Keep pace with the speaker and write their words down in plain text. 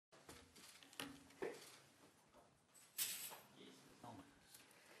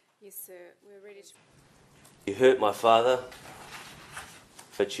Yes, sir. We're ready to... You hurt my father,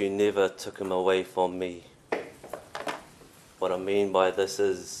 but you never took him away from me. What I mean by this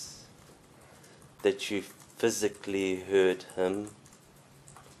is that you physically hurt him,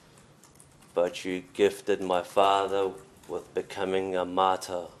 but you gifted my father with becoming a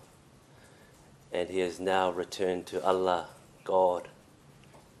martyr, and he has now returned to Allah, God.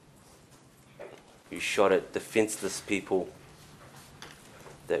 You shot at defenseless people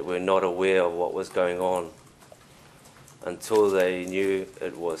that were not aware of what was going on until they knew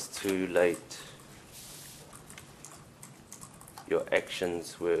it was too late. Your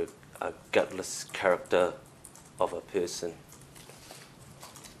actions were a gutless character of a person.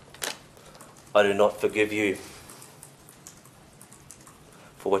 I do not forgive you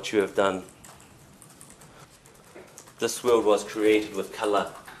for what you have done. This world was created with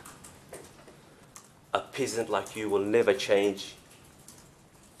colour. A peasant like you will never change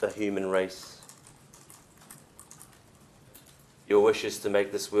the human race. Your wish is to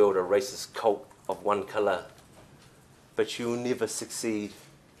make this world a racist cult of one colour, but you will never succeed.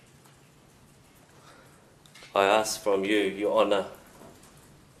 I ask from you, Your Honour,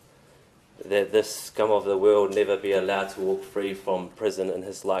 that this scum of the world never be allowed to walk free from prison in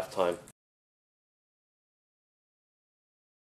his lifetime.